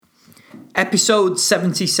Episode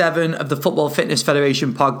 77 of the Football Fitness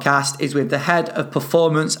Federation podcast is with the head of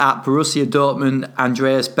performance at Borussia Dortmund,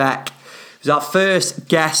 Andreas Beck. It was our first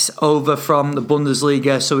guest over from the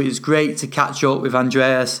Bundesliga, so it was great to catch up with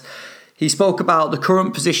Andreas. He spoke about the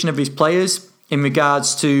current position of his players in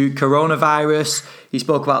regards to coronavirus. He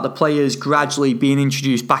spoke about the players gradually being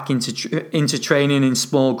introduced back into training in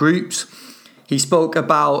small groups. He spoke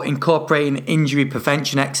about incorporating injury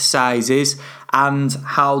prevention exercises and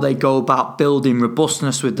how they go about building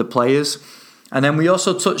robustness with the players. And then we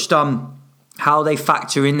also touched on how they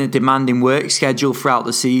factor in the demanding work schedule throughout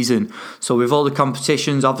the season. So with all the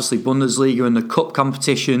competitions, obviously Bundesliga and the cup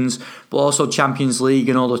competitions, but also Champions League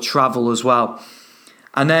and all the travel as well.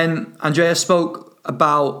 And then Andreas spoke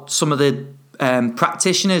about some of the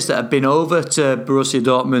practitioners that have been over to Borussia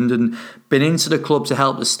Dortmund and been into the club to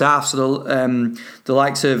help the staff. So the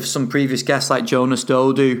likes of some previous guests like Jonas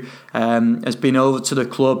Dodu has been over to the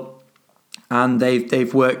club, and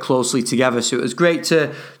they've worked closely together. So it was great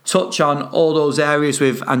to touch on all those areas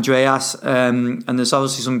with Andreas. And there's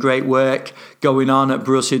obviously some great work going on at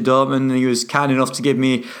Borussia Dortmund. He was kind enough to give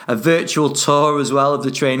me a virtual tour as well of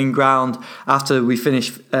the training ground after we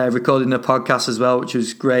finished recording the podcast as well, which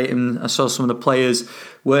was great. And I saw some of the players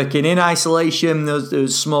working in isolation. There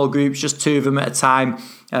was small groups, just 2 of them at a time,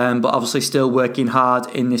 but obviously still working hard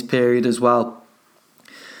in this period as well.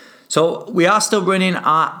 So we are still running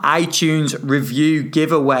our iTunes review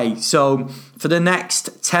giveaway. So for the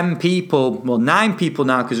next 10 people, well 9 people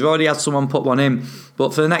now, because we already had someone put one in,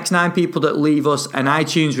 but for the next 9 people that leave us an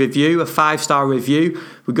iTunes review, a 5-star review,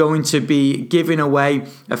 we're going to be giving away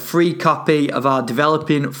a free copy of our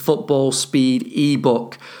Developing Football Speed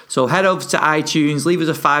ebook. So head over to iTunes, leave us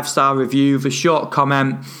a 5-star review with a short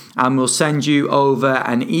comment, and we'll send you over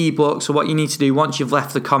an ebook. So what you need to do once you've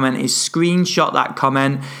left the comment is screenshot that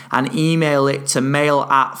comment and email it to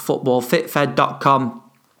mail@footballfitfed.com.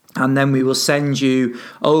 And then we will send you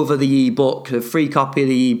over the ebook, a free copy of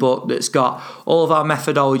the ebook that's got all of our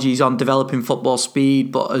methodologies on developing football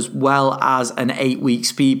speed, but as well as an 8-week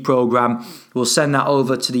speed program. We'll send that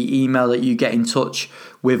over to the email that you get in touch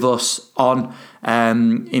with us on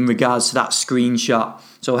in regards to that screenshot.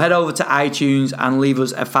 So head over to iTunes and leave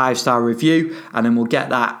us a 5-star review, and then we'll get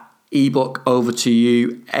that ebook over to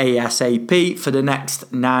you ASAP for the next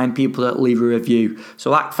 9 people that leave a review.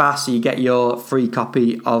 So act fast so you get your free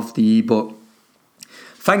copy of the ebook.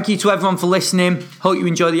 Thank you to everyone for listening. Hope you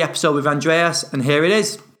enjoy the episode with Andreas, and here it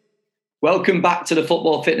is. Welcome back to the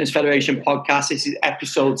Football Fitness Federation podcast. This is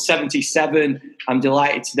episode 77. I'm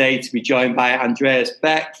delighted today to be joined by Andreas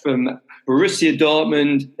Beck from Borussia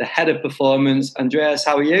Dortmund, the head of performance. Andreas,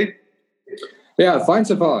 how are you? Yeah, fine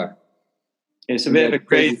so far. It's a bit of a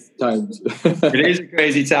crazy time. It is a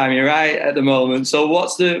crazy time. You're right at the moment. So,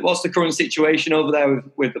 what's the current situation over there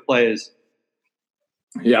with the players?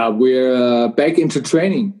 Yeah, we're back into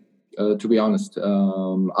training. To be honest,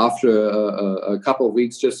 after a couple of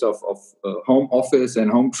weeks just of home office and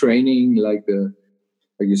home training, like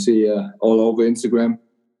you see all over Instagram,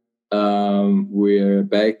 we're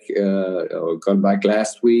back. Got back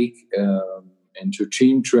last week. Into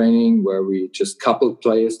team training where we just coupled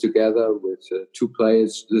players together with 2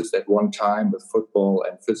 players just at one time with football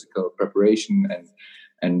and physical preparation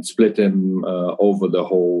and split them over the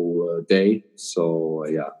whole day. So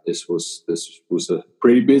this was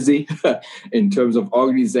pretty busy in terms of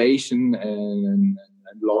organization and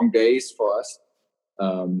long days for us.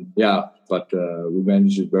 But we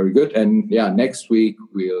managed it very good. And next week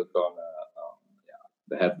we're gonna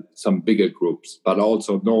have some bigger groups, but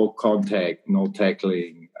also no contact, no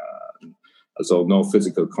tackling, so no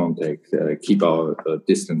physical contact. Keep our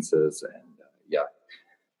distances and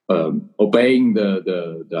obeying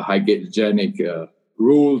the hygienic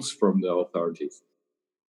rules from the authorities.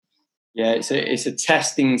 Yeah, it's a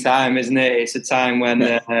testing time, isn't it? It's a time when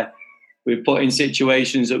we're put in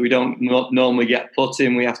situations that we don't normally get put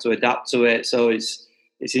in. We have to adapt to it. So it's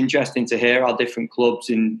interesting to hear how different clubs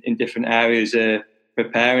in different areas are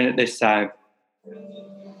preparing at this time.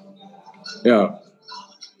 Yeah.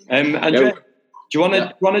 Andrea, do you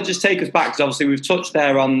want to just take us back? Because obviously we've touched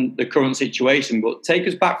there on the current situation, but take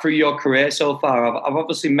us back through your career so far. I've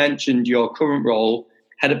obviously mentioned your current role,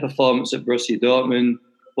 head of performance at Borussia Dortmund.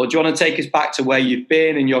 But do you want to take us back to where you've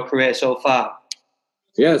been in your career so far?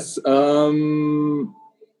 Yes.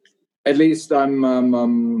 At least I'm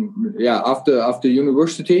after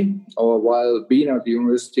university, or while being at the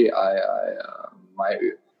university, my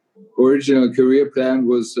original career plan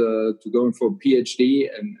was to go in for a PhD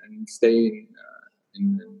and stay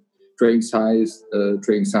in training science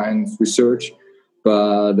research,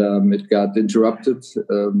 but it got interrupted.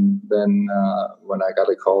 Then when I got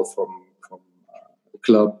a call from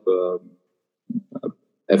club,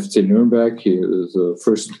 FC Nuremberg. He was the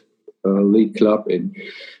first league club. It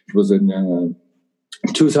was in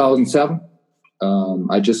 2007.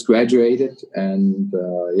 I just graduated, and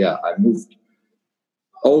I moved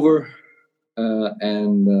over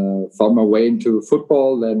and found my way into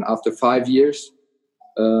football. Then after 5 years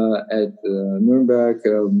at Nuremberg,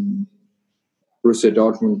 Borussia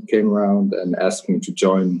Dortmund came around and asked me to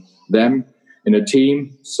join them in a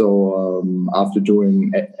team. So after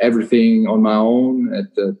doing everything on my own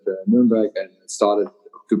at Nuremberg, and started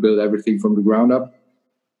to build everything from the ground up,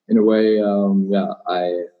 in a way,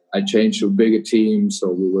 I changed to a bigger team.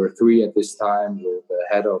 So we were 3 at this time, with the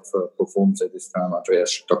head of performance at this time, Dr.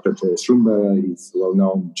 Andreas Schrumberger. He's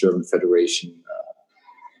well-known German Federation.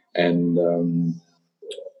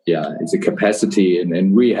 It's a capacity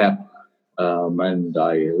in rehab. And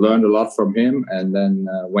I learned a lot from him. And then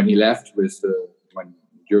when he left, when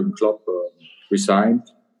Jürgen Klopp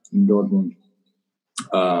resigned in Dortmund,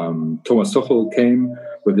 Thomas Tuchel came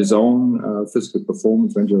with his own physical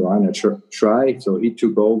performance, went to Rainer Schrei. So he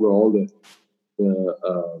took over all the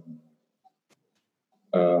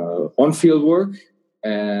on-field work,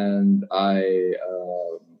 and I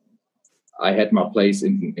had my place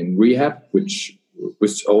in rehab, which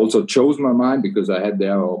also chose my mind, because I had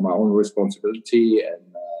there my own responsibility, and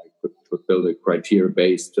could build a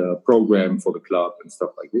criteria-based program for the club and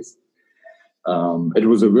stuff like this. It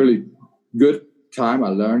was a really good time. I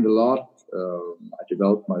learned a lot. I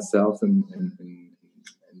developed myself in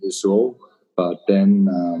this role. But then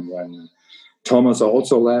when Thomas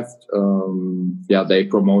also left, they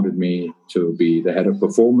promoted me to be the head of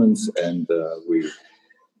performance, and we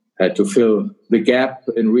had to fill the gap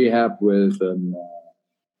in rehab with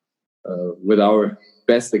our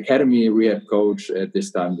best academy rehab coach at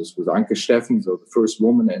this time. This was Anke Steffen, so the first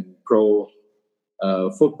woman in pro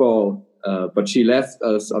football. But she left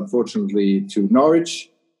us, unfortunately, to Norwich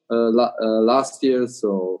last year,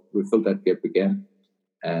 so we filled that gap again.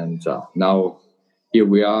 And now here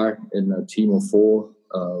we are in a team of 4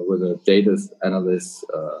 with a data analyst,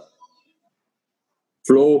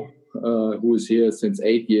 Flo, who is here since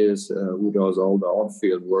 8 years, who does all the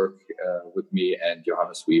on-field work with me, and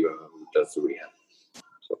Johannes Weber, who does the rehab.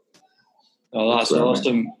 Oh, that's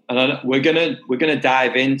awesome! And we're gonna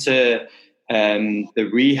dive into the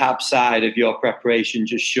rehab side of your preparation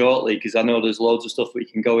just shortly, because I know there's loads of stuff we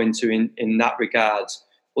can go into in that regards.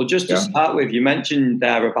 Well, just to start with, you mentioned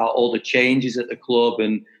there about all the changes at the club,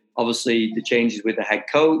 and obviously the changes with the head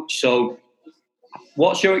coach. So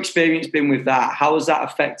what's your experience been with that? How has that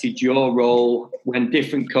affected your role when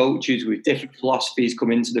different coaches with different philosophies come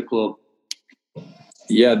into the club?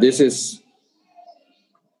 Yeah, this is...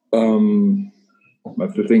 I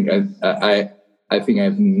have to think. I think I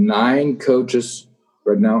have 9 coaches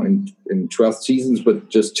right now in 12 seasons, but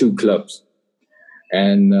just 2 clubs.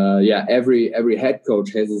 And every head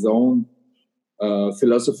coach has his own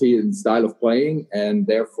philosophy and style of playing, and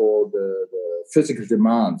therefore the physical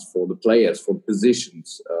demands for the players, for the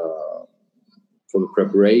positions, for the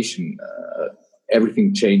preparation,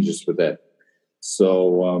 everything changes with that.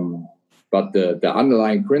 So, but the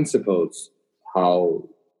underlying principles, how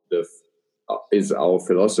is our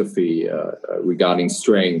philosophy regarding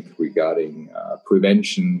strength, regarding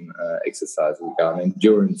prevention exercise, regarding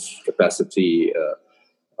endurance capacity.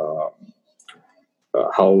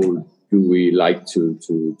 How do we like to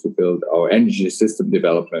build our energy system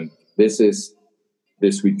development? This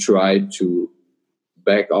we try to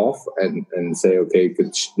back off and say, okay,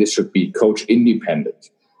 this should be coach independent.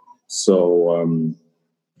 So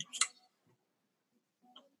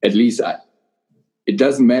at least it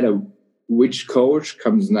doesn't matter which coach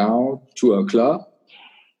comes now to a club,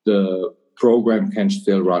 the program can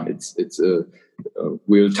still run. It's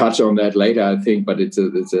we'll touch on that later, I think, but it's a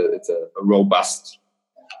robust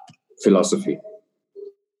philosophy.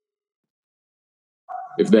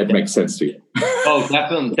 If that makes sense to you. Oh,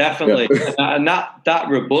 definitely. Yeah. And that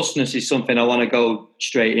robustness is something I want to go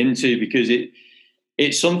straight into, because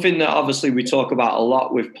it's something that obviously we talk about a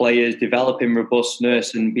lot with players, developing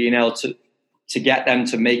robustness and being able to get them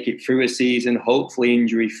to make it through a season, hopefully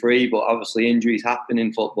injury-free, but obviously injuries happen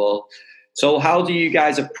in football. So how do you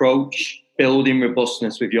guys approach building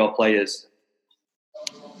robustness with your players?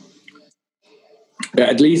 Yeah,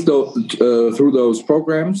 at least through those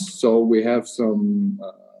programs. So we have some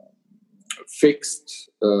fixed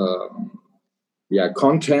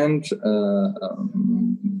content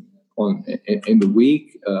in the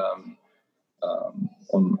week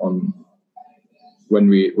on when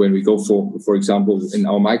we go for example in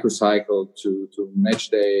our microcycle to match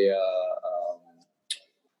day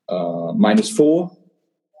 -4,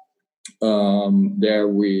 There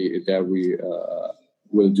we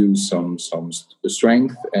will do some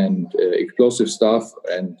strength and explosive stuff,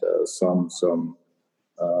 and some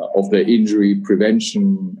of the injury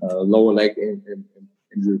prevention, lower leg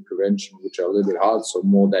injury prevention, which are a little bit hard. So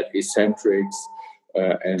more that eccentrics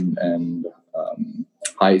and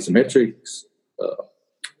high isometrics.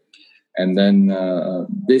 And then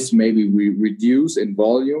this maybe we reduce in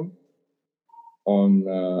volume on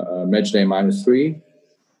match day -3,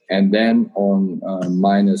 and then on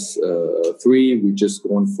 -3 we just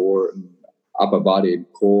going for an upper body and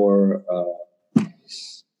core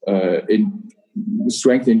in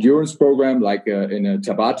strength endurance program, like in a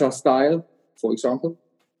Tabata style, for example.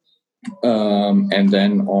 And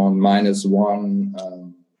then on -1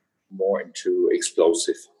 more into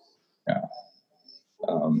explosive.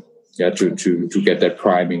 To get that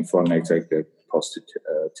priming for an exact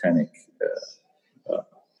positanic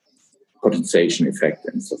potentiation effect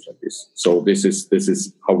and stuff like this. So this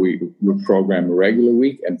is how we program a regular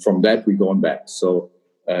week, and from that we go on back. So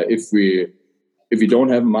if we don't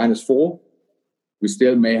have a -4, we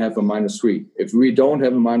still may have a -3. If we don't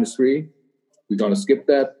have a -3, we're going to skip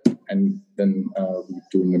that, and then we're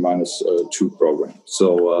doing the -2 program. So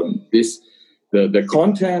the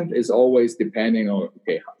content is always depending on,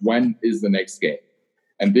 okay, when is the next game?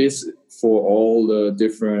 And this for all the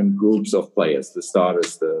different groups of players, the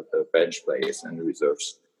starters, the bench players, and the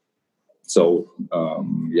reserves. So,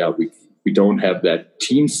 we don't have that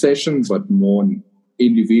team session, but more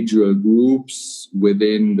individual groups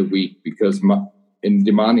within the week, because in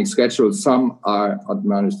demanding schedule, some are at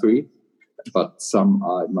 -3, but some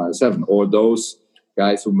are at -7. Or those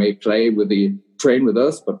guys who may train with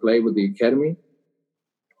us, but play with the academy,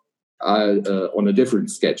 are on a different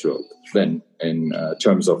schedule than in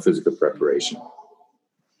terms of physical preparation.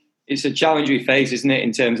 It's a challenge we face, isn't it,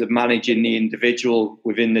 in terms of managing the individual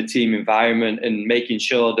within the team environment and making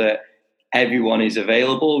sure that everyone is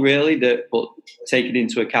available, really, but taking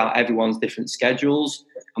into account everyone's different schedules.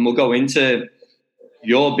 And we'll go into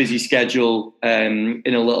your busy schedule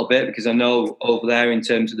in a little bit, because I know over there in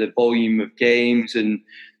terms of the volume of games and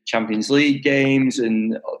Champions League games,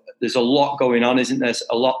 and there's a lot going on, isn't there?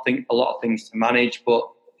 A lot of things to manage, but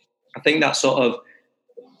I think that sort of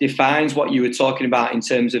defines what you were talking about in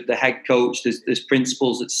terms of the head coach. There's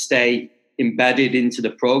principles that stay embedded into the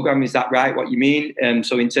program. Is that right? What you mean?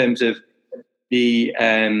 So in terms of the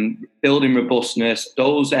building robustness,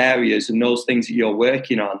 those areas and those things that you're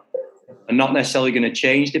working on are not necessarily going to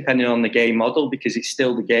change depending on the game model, because it's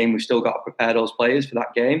still the game. We've still got to prepare those players for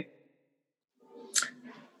that game.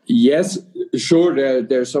 Yes, sure.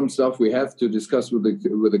 There's some stuff we have to discuss with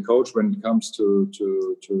the coach when it comes to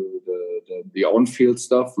the on-field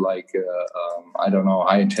stuff, like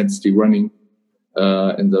high intensity running,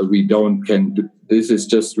 and that we can. This is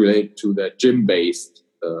just related to the gym-based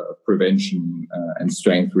prevention and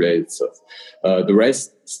strength-related stuff. The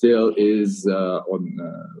rest still is on.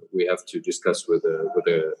 We have to discuss with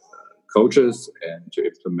the coaches and to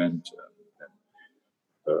implement.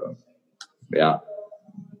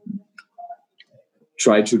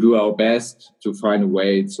 Try to do our best to find a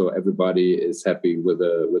way so everybody is happy with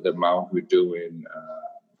the amount we're doing,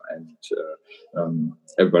 and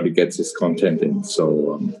everybody gets his content in.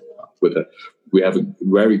 So we have a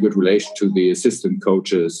very good relation to the assistant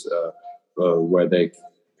coaches, where they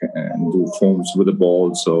can do forms with the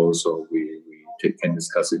ball. So we can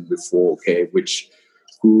discuss it before. Okay, which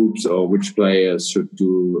groups or which players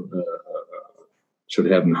should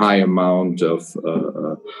have a high amount of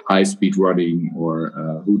high-speed running, or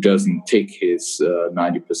who doesn't tick his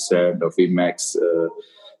 90% of Emax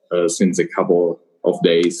since a couple of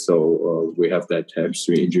days. So we have that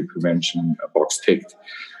hamstring injury prevention box ticked.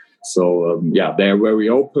 So they're very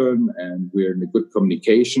open, and we're in a good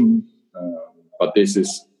communication. But this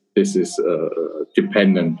is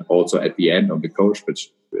dependent also at the end on the coach,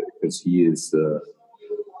 because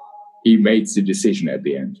he makes the decision at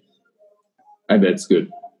the end. And that's good,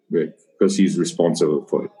 because he's responsible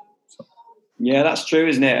for it. So. Yeah, that's true,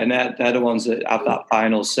 isn't it? And they're the ones that have that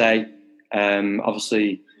final say.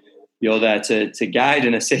 Obviously, you're there to guide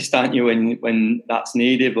and assist, aren't you, when that's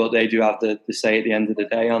needed? But they do have the say at the end of the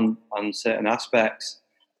day on certain aspects.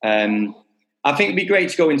 I think it'd be great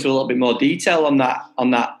to go into a little bit more detail on that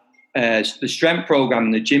the strength program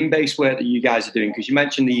and the gym-based work that you guys are doing, because you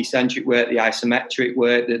mentioned the eccentric work, the isometric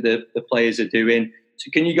work that the players are doing. So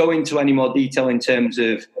can you go into any more detail in terms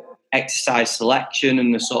of exercise selection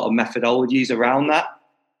and the sort of methodologies around that?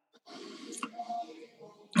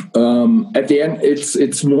 At the end,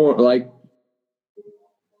 it's more like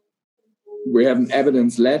we have an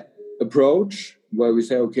evidence-led approach where we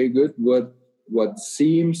say, okay, good, what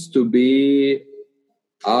seems to be,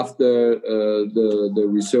 after the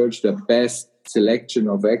research, the best selection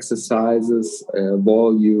of exercises,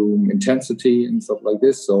 volume, intensity, and stuff like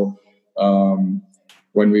this. So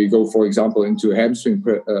when we go, for example, into our hamstring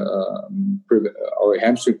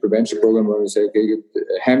prevention program, where we say, okay,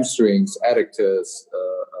 hamstrings, adductors,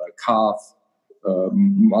 calf,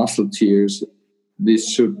 muscle tears,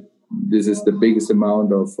 this is the biggest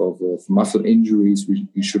amount of muscle injuries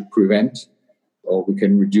we should prevent, or we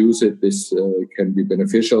can reduce it. This can be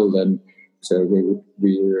beneficial. Then, so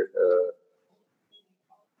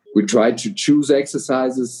we try to choose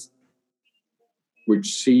exercises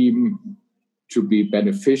which seem to be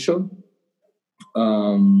beneficial,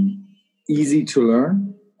 easy to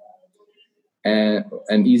learn,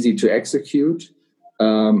 and easy to execute,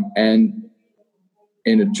 and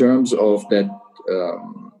in terms of that,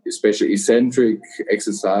 especially eccentric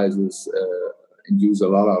exercises induce a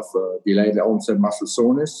lot of delayed onset muscle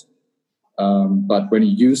soreness, but when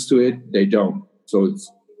you're used to it, they don't. So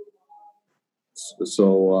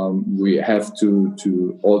we have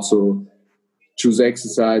to also choose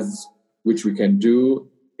exercises which we can do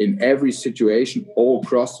in every situation all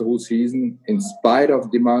across the whole season, in spite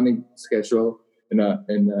of demanding schedule, on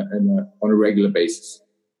a regular basis.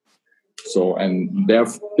 So, and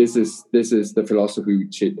therefore, this is the philosophy we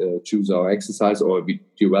choose our exercise, or we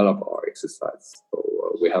develop our exercise.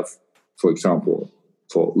 So we have, for example,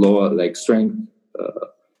 for lower leg strength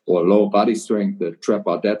or lower body strength, the trap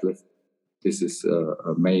bar deadlift. This is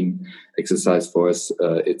a main exercise for us.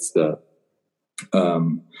 It's the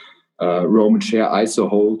Roman chair iso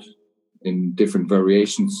hold in different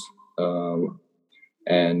variations,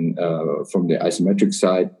 and from the isometric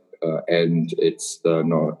side, and it's the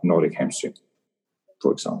Nordic hamstring,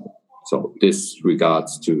 for example. So this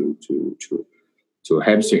regards to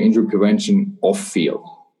hamstring injury prevention off field.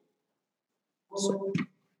 So.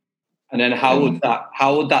 And then how would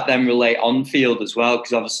that then relate on field as well?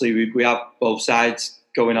 Because obviously we have both sides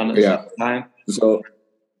going on at the same time. So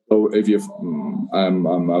if you,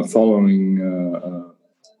 I'm following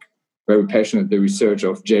very passionate the research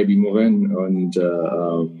of J.B. Morin, and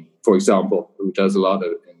for example, who does a lot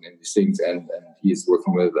in these things, and he's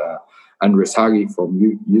working with Andres Hagi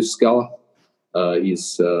from USCAL.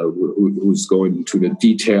 He's who's going into the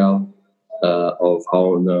detail of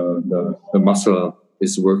how the muscle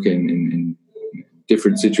is working in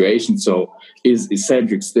different situations. So is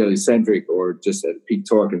eccentric still eccentric, or just at peak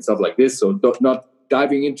torque and stuff like this? So not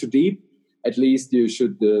diving into deep. At least you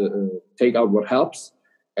should take out what helps,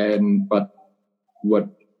 but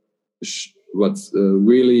what's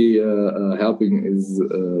really helping is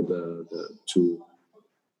to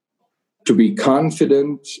be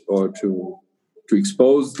confident, or to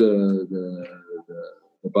expose the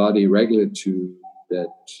body regularly to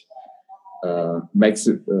that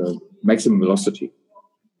maximum velocity.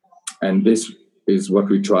 And this is what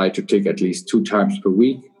we try to take at least 2 times per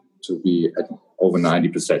week to be at over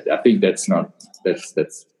 90%. I think that's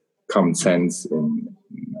common sense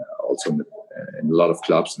also in a lot of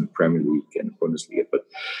clubs in the Premier League and Bundesliga. But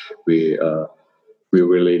we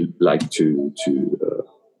really like to do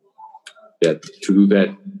that.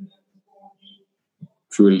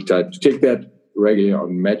 To really try to take that regularly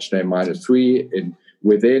on match day -3 and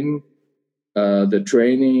within the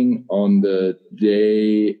training on the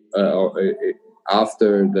day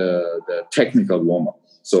after the technical warm-up.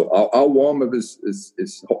 So our warm-up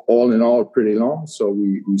is all in all pretty long. So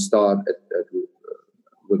we start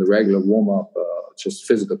with a regular warm-up, just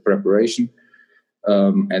physical preparation.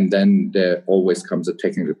 And then there always comes a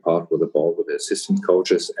technical part with the ball with the assistant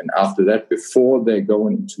coaches. And after that, before they go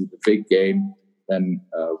into the big game, then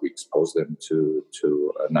we expose them to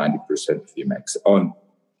 90% VMAX on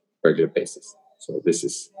regular basis. So this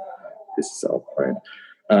is our plan.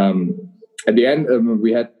 At the end,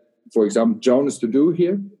 we had, for example, Jonas to do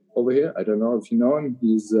over here. I don't know if you know him.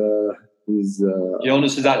 He's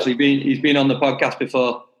Jonas has actually been on the podcast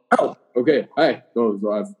before. Oh, okay. Hi. So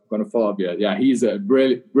I'm going to follow up here. Yeah, he's a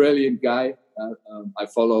brilliant guy.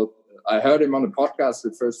 I heard him on the podcast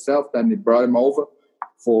the first self, then they brought him over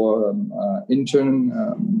for intern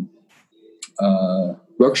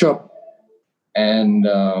workshop. And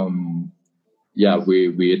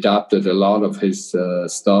we adapted a lot of his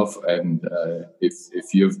stuff. And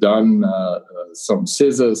if you've done some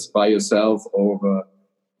scissors by yourself over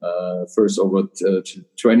first over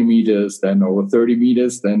 20 meters, then over 30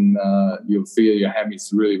 meters, then you'll feel your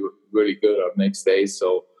hammies really, really good on next day.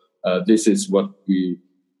 So this is where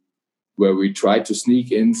we try to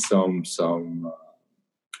sneak in some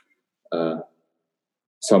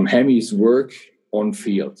hammies work on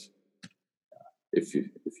field. If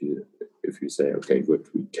if you say, okay, good,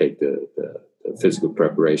 we take the physical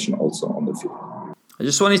preparation also on the field. I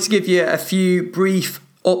just wanted to give you a few brief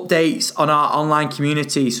updates on our online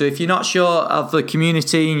community. So if you're not sure of the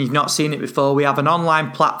community and you've not seen it before, we have an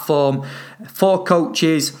online platform for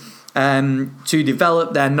coaches to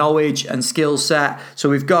develop their knowledge and skill set. So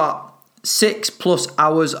we've got 6+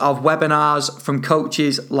 hours of webinars from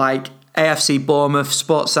coaches like AFC Bournemouth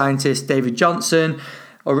sports scientist David Johnson,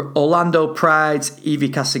 Orlando Pride's Evie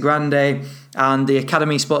Casagrande, and the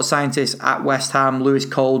Academy Sports Scientist at West Ham, Lewis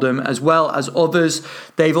Coldham, as well as others.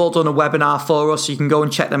 They've all done a webinar for us, so you can go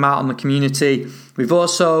and check them out on the community. We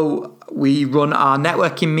run our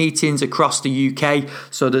networking meetings across the UK,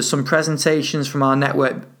 so there's some presentations from our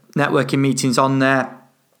networking meetings on there,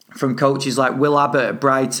 from coaches like Will Abbott at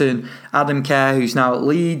Brighton, Adam Kerr, who's now at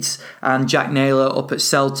Leeds, and Jack Naylor up at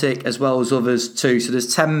Celtic, as well as others too. So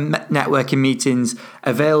there's 10 networking meetings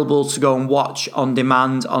available to go and watch on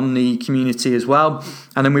demand on the community as well.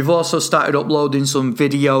 And then we've also started uploading some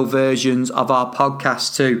video versions of our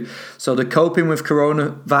podcast too. So the Coping with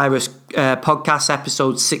Coronavirus podcast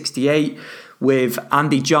episode 68 with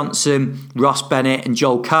Andy Johnson, Ross Bennett and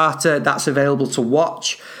Joel Carter, that's available to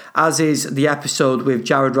watch, as is the episode with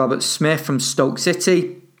Jared Roberts-Smith from Stoke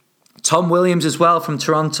City. Tom Williams as well from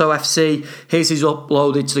Toronto FC. His is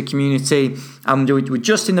uploaded to the community, and we're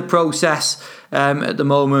just in the process at the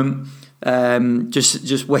moment,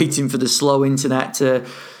 just waiting for the slow internet to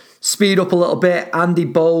speed up a little bit. Andy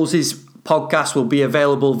Bowles' podcast will be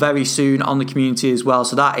available very soon on the community as well.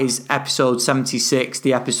 So that is episode 76,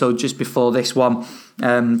 the episode just before this one.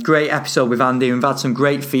 Great episode with Andy. We've had some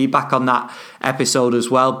great feedback on that episode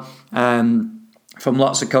as well, from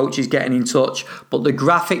lots of coaches getting in touch. But the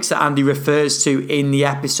graphics that Andy refers to in the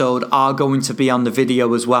episode are going to be on the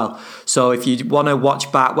video as well. So if you want to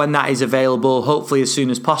watch back when that is available, hopefully as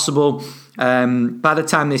soon as possible, by the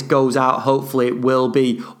time this goes out, hopefully it will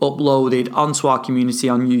be uploaded onto our community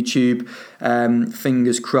on YouTube.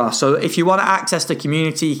 Fingers crossed. So if you want to access the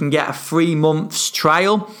community, you can get a 3 months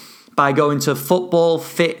trial by going to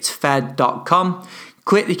footballfitfed.com.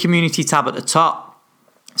 Click the community tab at the top.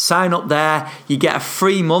 Sign up there, you get a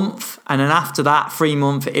free month, and then after that 3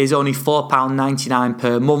 month is only £4.99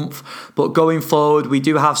 per month. But going forward, we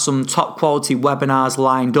do have some top quality webinars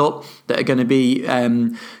lined up that are going to be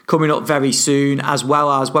coming up very soon, as well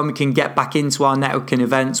as when we can get back into our networking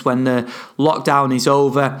events when the lockdown is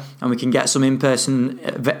over and we can get some in-person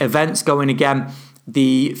events going again.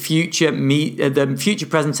 The future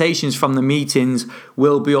presentations from the meetings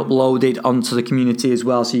will be uploaded onto the community as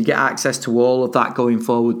well, so you get access to all of that going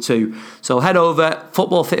forward too. So head over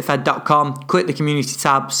footballfitfed.com, click the community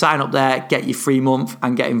tab, sign up there, get your free month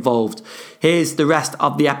and get involved. Here's the rest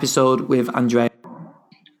of the episode with Andrea.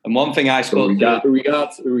 And one thing I spoke to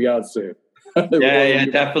regards to him. yeah,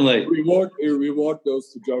 definitely. Reward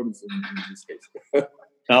goes to Jonas in this case.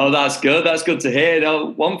 Oh, that's good. That's good to hear.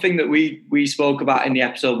 Now, one thing that we spoke about in the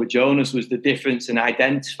episode with Jonas was the difference in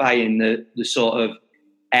identifying the sort of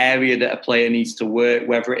area that a player needs to work,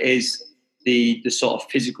 whether it is the sort of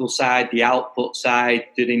physical side, the output side.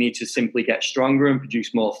 Do they need to simply get stronger and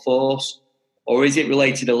produce more force? Or is it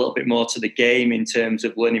related a little bit more to the game in terms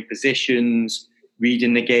of learning positions,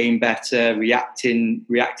 reading the game better, reacting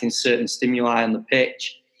certain stimuli on the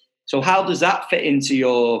pitch? So how does that fit into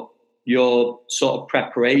your sort of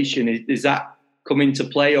preparation? Is that come into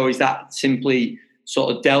play, or is that simply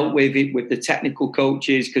sort of dealt with it with the technical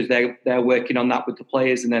coaches because they're working on that with the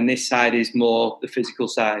players, and then this side is more the physical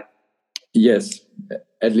side? Yes,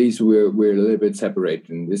 at least we're a little bit separated.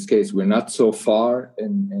 In this case, we're not so far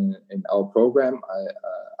in our program.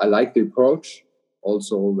 I like the approach.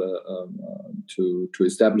 Also, to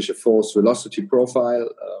establish a force velocity profile.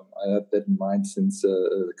 I had that in mind since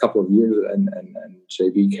a couple of years, and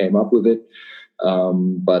JB came up with it.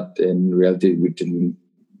 But in reality, we didn't.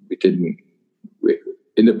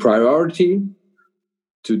 In the priority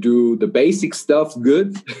to do the basic stuff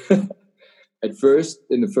good.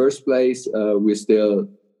 In the first place, we're still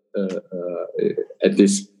at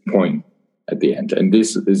this point at the end, and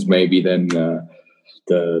this is maybe then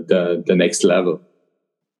the next level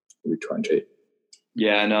we're trying to hit.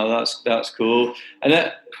 Yeah, no, that's cool.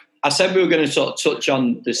 And I said we were going to sort of touch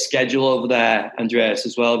on the schedule over there, Andreas,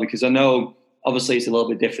 as well, because I know obviously it's a little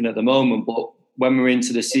bit different at the moment, but when we're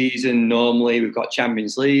into the season, normally we've got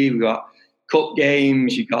Champions League, we've got cup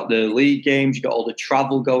games, you've got the league games, you've got all the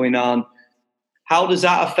travel going on. How does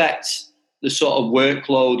that affect the sort of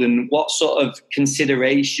workload, and what sort of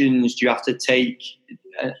considerations do you have to take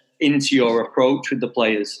into your approach with the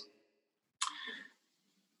players?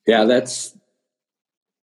 Yeah, that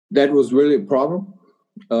was really a problem.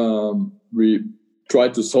 We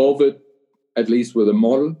tried to solve it at least with a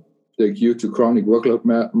model, the acute to chronic workload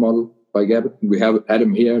model by Gabbett. We have had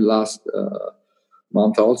him here last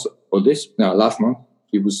month also, or last month.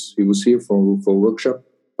 He was here for a workshop,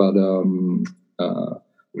 but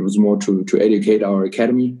it was more to educate our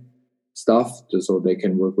academy staff so they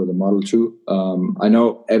can work with the model too. I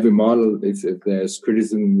know every model, if there's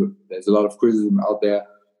criticism, there's a lot of criticism out there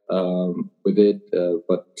with it,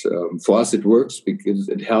 but for us it works because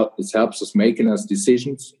it helps us making us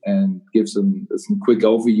decisions and gives them some quick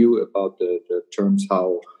overview about the terms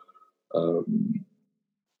how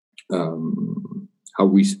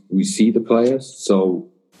we see the players. So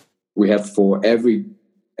we have for every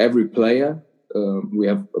player we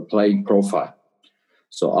have a playing profile.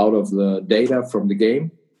 So out of the data from the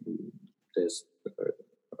game, there's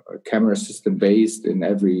a camera system based in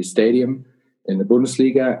every stadium in the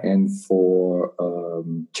Bundesliga, and for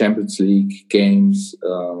Champions League games,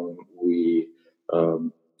 we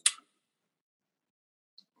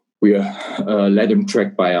let them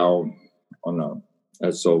track by our on.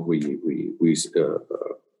 So we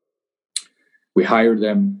hire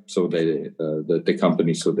them, so the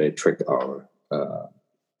company, so they track our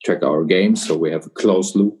games. So we have a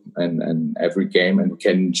closed loop and every game, and we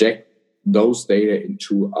can inject those data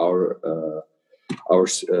into our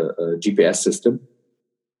GPS system.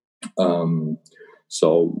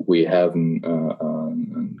 So we have a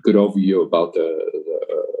good overview about the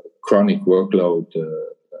chronic workload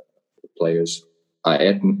players are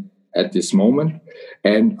at this moment,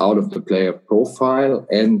 and out of the player profile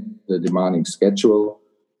and the demanding schedule,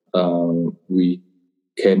 we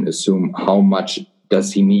can assume how much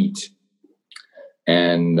does he need,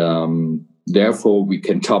 and therefore we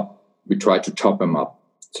try to top him up.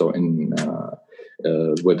 So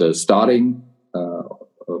with the starting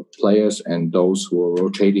players and those who are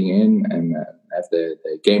rotating in and have the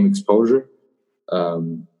game exposure,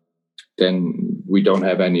 then we don't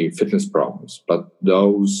have any fitness problems. But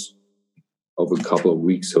those of a couple of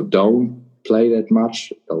weeks who don't play that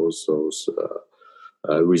much, those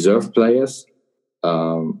reserve players,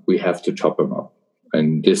 we have to top them up.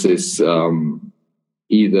 And this is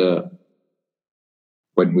either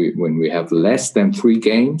when we have less than 3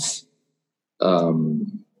 games,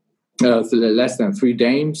 less than 3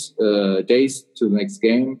 days to the next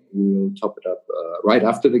game, we will top it up right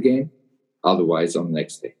after the game. Otherwise, on the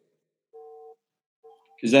next day.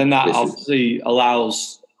 Because then that obviously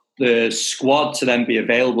allows the squad to then be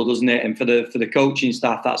available, doesn't it? And for the coaching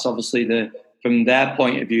staff, that's obviously from their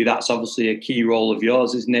point of view, that's obviously a key role of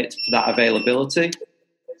yours, isn't it? For that availability.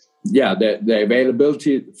 Yeah, the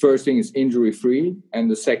availability. First thing is injury free,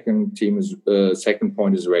 and the second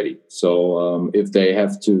point is ready. So if they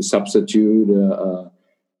have to substitute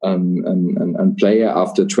a player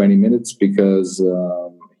after 20 minutes because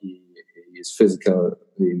he is physically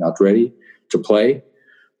not ready to play,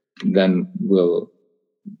 then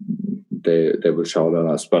they will shout at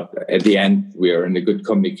us. But at the end, we are in a good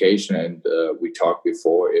communication, and we talk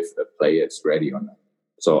before if a player is ready or not.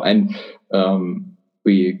 So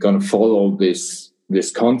we're gonna follow this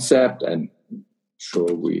concept, and sure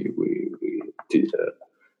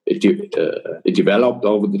it developed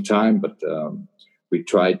over the time, but we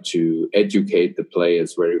tried to educate the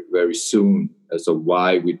players very very soon as to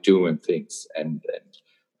why we're doing things, and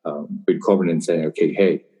with confidence saying, okay,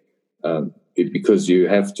 hey, because you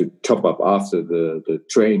have to top up after the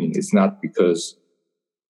training. It's not because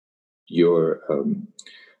you're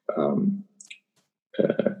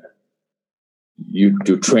you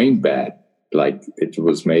do train bad, like it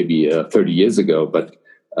was maybe 30 years ago, but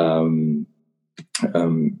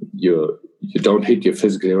you don't hit your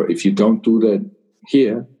physical. If you don't do that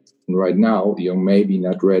here right now, you're maybe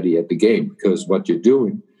not ready at the game, because what you're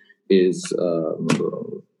doing is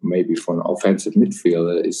maybe for an offensive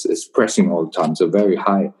midfielder is pressing all the time, so very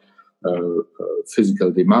high physical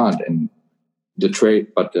demand, and the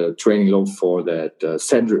training load for that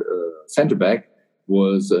center back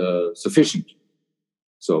was sufficient.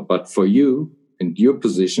 So, but for you in your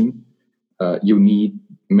position, you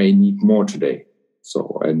may need more today.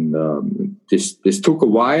 So, and this took a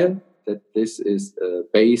while. That this is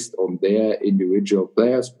based on their individual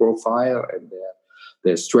players' profile and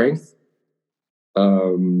their strength.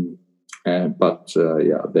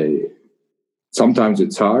 They sometimes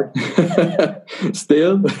it's hard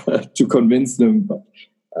still to convince them, but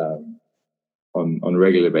on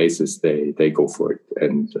regular basis they go for it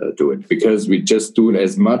and do it, because we just do it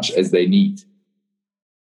as much as they need.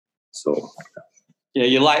 So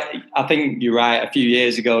yeah, I think you're right. A few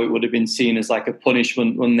years ago, it would have been seen as like a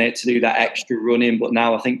punishment, wouldn't it, to do that extra running? But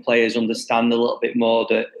now I think players understand a little bit more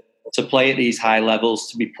that to play at these high levels,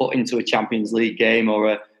 to be put into a Champions League game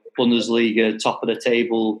or Bundesliga, top of the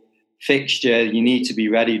table fixture, you need to be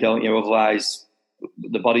ready, don't you? Otherwise,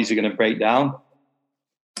 the bodies are going to break down.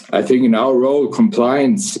 I think in our role,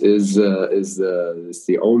 compliance is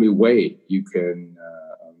the only way you can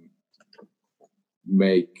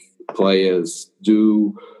make players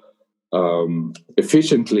do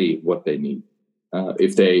efficiently what they need.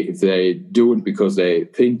 If they do it because they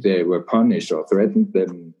think they were punished or threatened,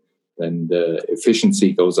 then the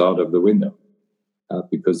efficiency goes out of the window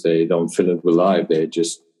because they don't feel it with life. They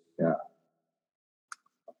just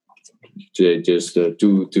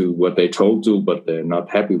do what they told to, but they're not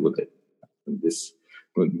happy with it. This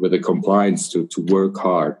with the compliance to work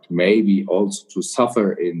hard, maybe also to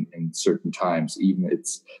suffer in certain times, even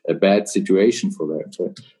it's a bad situation for them.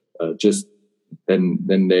 So, just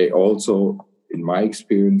then they also, in my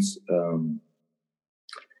experience,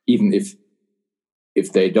 even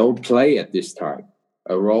if they don't play at this time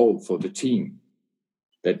a role for the team,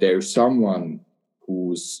 that there's someone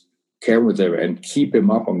who's carrying them and keep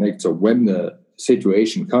him up on it. So when the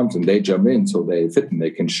situation comes and they jump in, so they fit and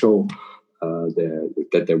they can show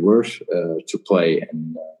that they're worth to play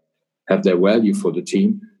and have their value for the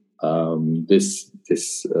team. This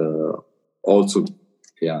also,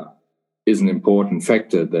 is an important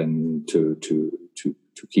factor then to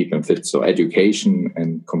keep them fit. So education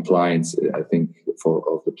and compliance, I think,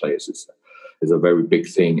 of the players is a very big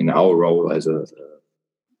thing in our role as a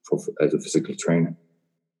physical trainer.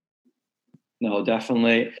 No,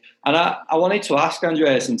 definitely. And I wanted to ask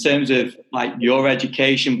Andreas, in terms of like your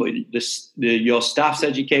education, but your staff's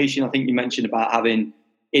education, I think you mentioned about having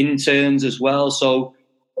interns as well. So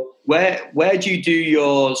where do you do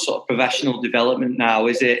your sort of professional development now?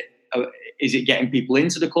 Is it getting people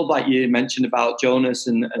into the club, like you mentioned about Jonas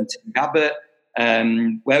and Tim Gabbert?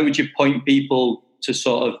 Where would you point people to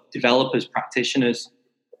sort of develop as practitioners?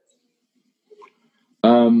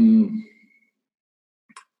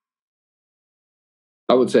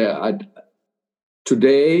 I would say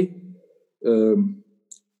today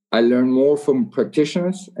I learn more from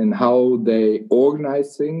practitioners and how they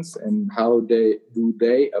organize things and how they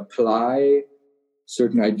apply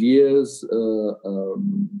certain ideas,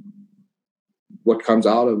 what comes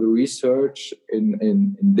out of the research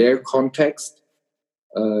in their context,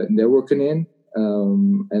 and they're working in.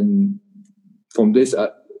 And from this,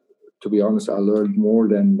 to be honest, I learned more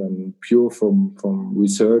than pure from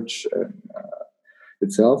research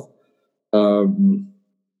itself.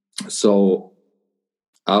 So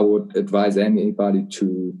I would advise anybody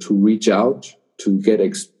to reach out to get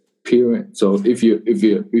experience. So if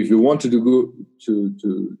you want to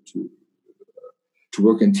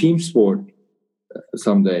work in team sport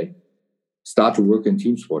someday, start to work in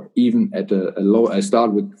team sport. Even at a low, I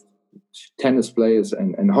started with tennis players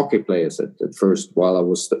and hockey players at first while I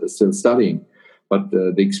was still studying. But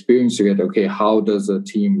the experience you get, okay, how does a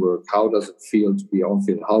team work? How does it feel to be on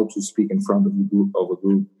field? How to speak in front of a group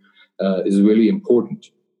is really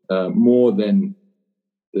important. More than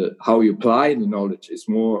how you apply the knowledge is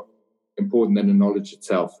more important than the knowledge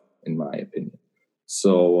itself, in my opinion.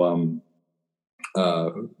 So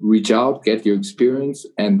reach out, get your experience,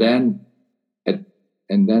 and then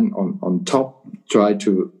on top, try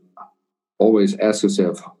to always ask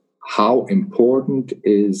yourself, how important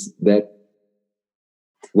is that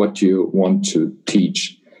what you want to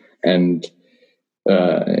teach, and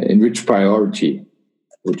in which priority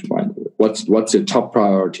would you mind? What's your top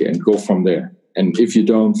priority, and go from there. And if you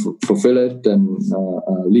don't fulfill it, then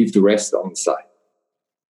leave the rest on the side.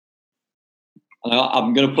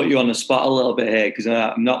 I'm going to put you on the spot a little bit here because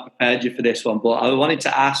I'm not prepared you for this one, but I wanted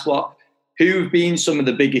to ask who have been some of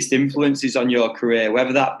the biggest influences on your career,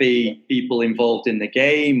 whether that be people involved in the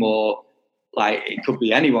game or like it could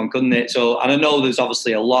be anyone, couldn't it? So, and I know there's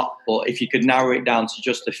obviously a lot, but if you could narrow it down to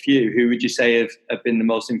just a few, who would you say have been the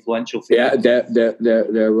most influential for you? Yeah,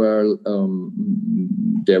 there were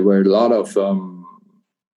a lot of.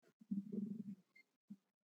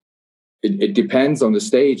 It depends on the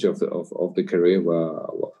stage of the career where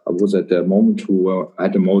I was at the moment who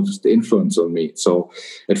had the most influence on me. So,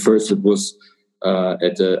 at first it was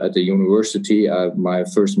at the university. My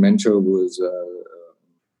first mentor was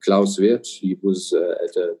Klaus Wirth. He was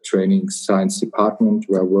at the training science department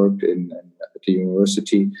where I worked at the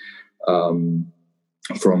university, from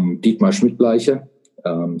Dietmar Schmidbleicher.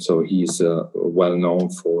 So he's well known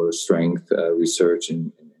for strength research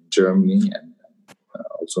in Germany and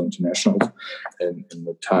also international in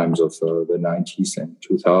the times of the 90s and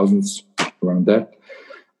 2000s, around that.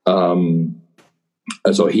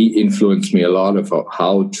 So he influenced me a lot of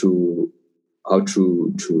how to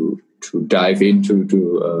dive into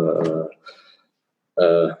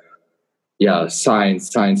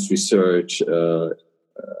science research, to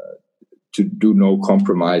do no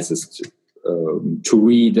compromises, to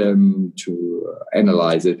read them, to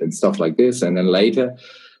analyze it, and stuff like this. And then later,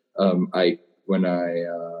 when I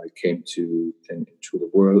came to the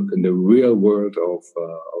world, in the real world of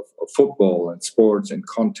football and sports and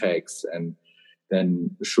context, and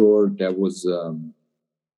then sure there was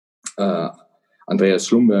Andreas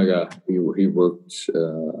Schlumberger. He worked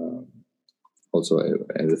also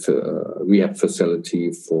at a rehab facility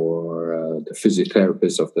for the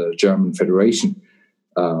physiotherapists of the German Federation.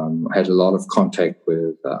 Had a lot of contact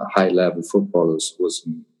with high-level footballers.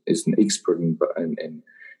 Is an expert in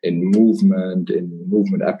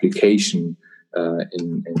movement application,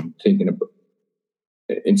 in thinking about,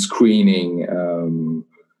 in screening,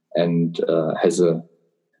 and has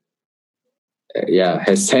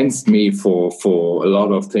sensed me for a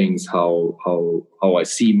lot of things, how I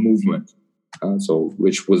see movement. So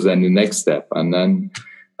which was then the next step, and then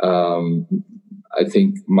I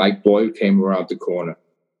think Mike Boyle came around the corner.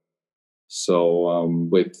 So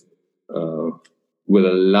with a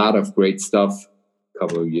lot of great stuff a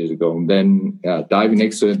couple of years ago, and then diving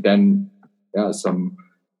next to it, then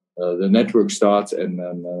the network starts, and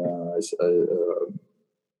then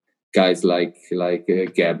guys like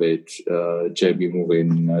Gabbett, JB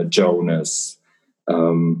Morin, Jonas,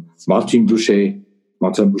 Martin Boucher.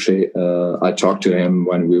 I talked to him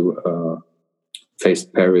when we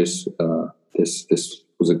faced Paris. This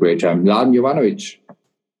was a great time. Mladen Jovanovic,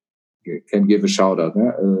 you can give a shout out.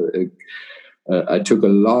 I took a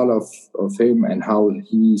lot of him and how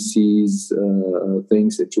he sees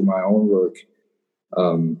things into my own work.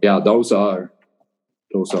 Those are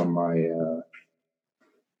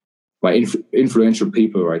my influential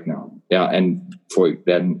people right now. Yeah, and for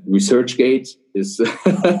then ResearchGate is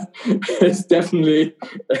is definitely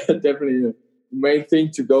the main thing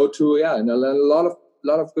to go to. Yeah, and a lot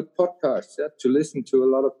of good podcasts. Yeah, to listen to a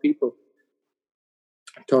lot of people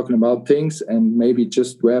talking about things, and maybe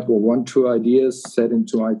just grab 1, 2 ideas, set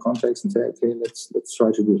into my context, and say, okay, let's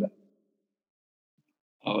try to do that.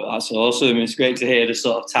 Oh, that's awesome! It's great to hear the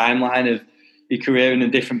sort of timeline of your career and the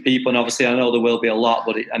different people. And obviously, I know there will be a lot,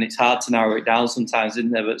 but it's hard to narrow it down sometimes,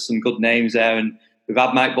 isn't there? But some good names there, and we've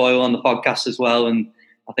had Mike Boyle on the podcast as well, and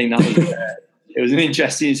I think that was it was an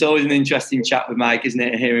interesting. It's always an interesting chat with Mike, isn't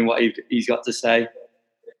it? And hearing what he's got to say.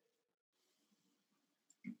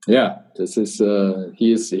 Yeah, this is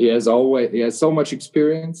he has so much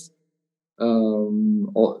experience in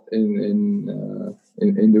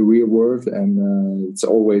the real world, and it's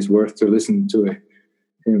always worth to listen to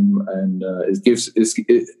him. And at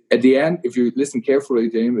the end, if you listen carefully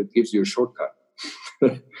to him, it gives you a shortcut.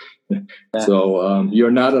 So you're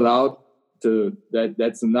not allowed to.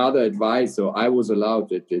 That's another advice. So I was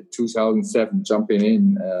allowed at 2007 jumping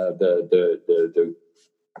in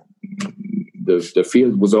the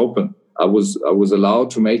field was open. I was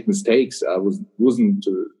allowed to make mistakes. I wasn't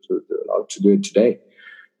allowed to do it today.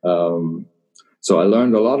 So I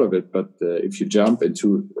learned a lot of it. But if you jump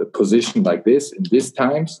into a position like this in these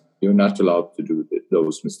times, you're not allowed to do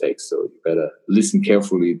those mistakes. So you better listen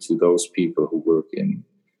carefully to those people who work in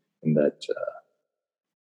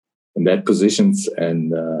that positions,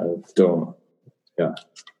 and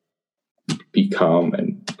be calm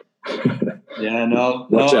and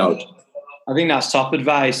watch out. I think that's top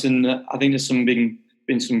advice, and I think there's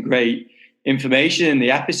been some great information in the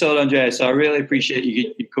episode, Andreas. So I really appreciate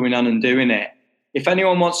you coming on and doing it. If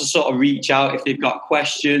anyone wants to sort of reach out, if they've got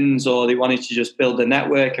questions or they wanted to just build a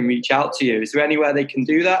network and reach out to you, is there anywhere they can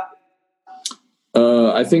do that?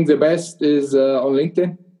 I think the best is on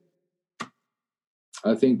LinkedIn.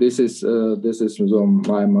 I think this is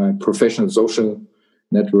my professional social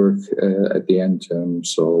network at the end.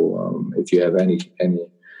 So if you have any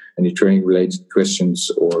training related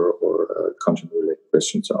questions or content related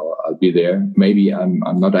questions, I'll be there. Maybe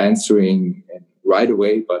I'm not answering right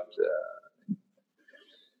away, but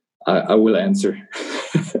I will answer.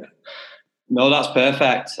 No, that's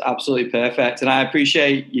perfect. Absolutely perfect. And I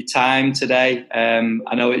appreciate your time today.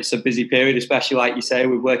 I know it's a busy period, especially like you say,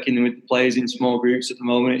 we're working with the players in small groups at the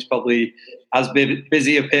moment. It's probably as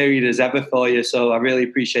busy a period as ever for you. So I really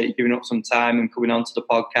appreciate you giving up some time and coming onto the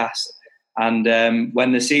podcast. And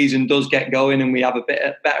when the season does get going and we have a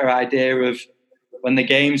better idea of when the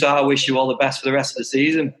games are, I wish you all the best for the rest of the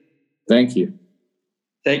season. Thank you.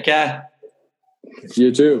 Take care.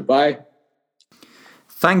 You too. Bye.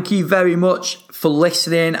 Thank you very much for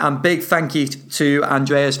listening, and big thank you to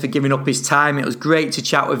Andreas for giving up his time. It was great to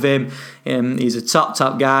chat with him. He's a top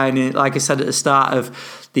guy, and like I said at the start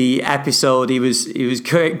of the episode, he was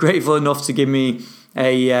grateful enough to give me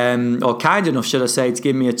or kind enough, should I say, to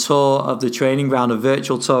give me a tour of the training ground, a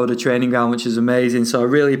virtual tour of the training ground, which is amazing. So I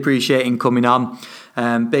really appreciate him coming on.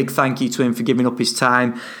 Big thank you to him for giving up his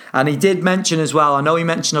time. And he did mention as well, I know he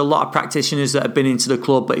mentioned a lot of practitioners that have been into the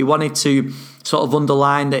club, but he wanted to sort of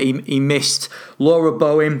underline that he missed Laura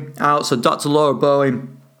Bowen out. So Dr. Laura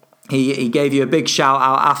Bowen, he gave you a big shout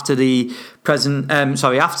out after the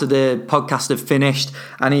after the podcast had finished,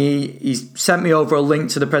 and he sent me over a link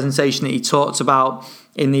to the presentation that he talked about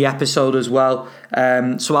in the episode as well.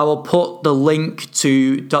 So I will put the link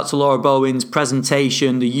to Dr. Laura Bowen's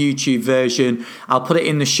presentation, the YouTube version. I'll put it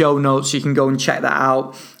in the show notes so you can go and check that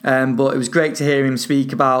out. But it was great to hear him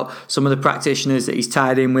speak about some of the practitioners that he's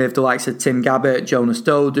tied in with, the likes of Tim Gabbett, Jonas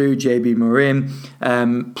Dodu, JB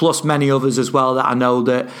Marin, plus many others as well that I know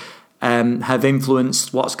that have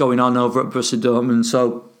influenced what's going on over at Borussia Dortmund.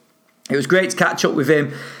 So it was great to catch up with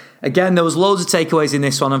him. Again, there was loads of takeaways in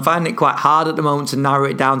this one. I'm finding it quite hard at the moment to narrow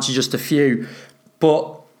it down to just a few.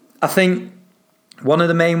 But I think one of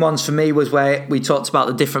the main ones for me was where we talked about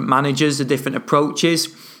the different managers, the different approaches.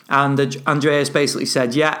 And Andreas basically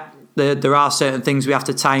said, there are certain things we have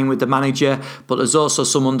to tie in with the manager, but there's also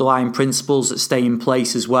some underlying principles that stay in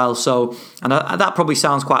place as well. So, and that probably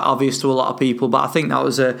sounds quite obvious to a lot of people, but I think that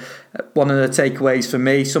was one of the takeaways for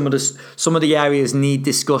me. Some of the areas need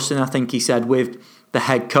discussing, I think he said, with the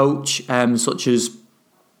head coach, such as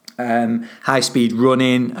high-speed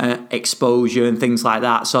running, exposure and things like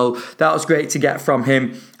that. So that was great to get from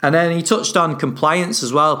him. And then he touched on compliance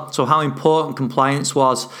as well. So how important compliance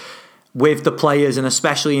was with the players, and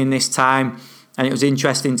especially in this time. And it was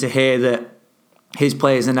interesting to hear that his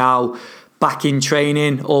players are now back in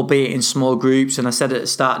training, albeit in small groups. And I said at the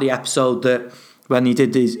start of the episode that when he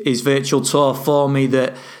did his virtual tour for me,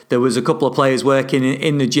 that there was a couple of players working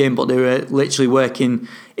in the gym, but they were literally working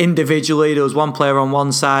individually. There was one player on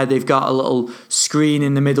one side. They've got a little screen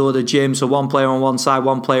in the middle of the gym. So one player on one side,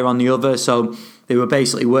 one player on the other. So they were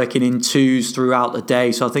basically working in twos throughout the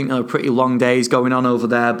day. So I think there were pretty long days going on over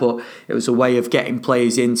there, but it was a way of getting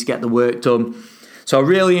players in to get the work done. So I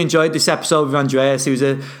really enjoyed this episode with Andreas. He was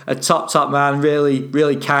a top man, really,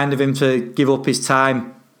 really kind of him to give up his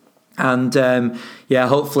time. And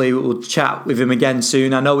hopefully we'll chat with him again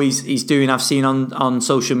soon. I know he's doing, I've seen on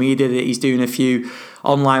social media that he's doing a few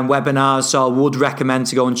online webinars, so I would recommend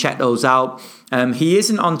to go and check those out. He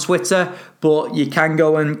isn't on Twitter, but you can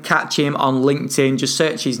go and catch him on LinkedIn. Just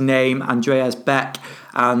search his name, Andreas Beck,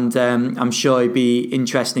 and I'm sure he'd be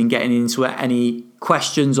interested in getting into any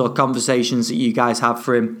questions or conversations that you guys have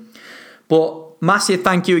for him. But massive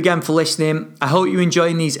thank you again for listening. I hope you're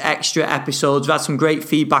enjoying these extra episodes. We've had some great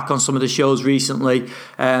feedback on some of the shows recently.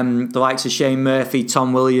 The likes of Shane Murphy,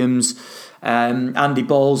 Tom Williams, Andy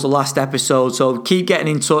Bowles, the last episode. So keep getting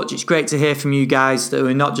in touch. It's great to hear from you guys that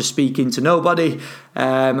we're not just speaking to nobody.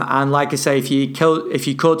 And like I say, if you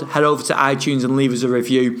could head over to iTunes and leave us a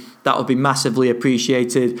review, that would be massively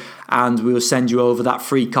appreciated. And we will send you over that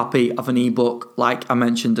free copy of an ebook, like I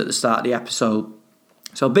mentioned at the start of the episode.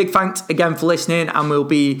 So big thanks again for listening, and we'll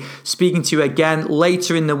be speaking to you again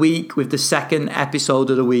later in the week with the second episode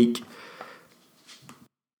of the week.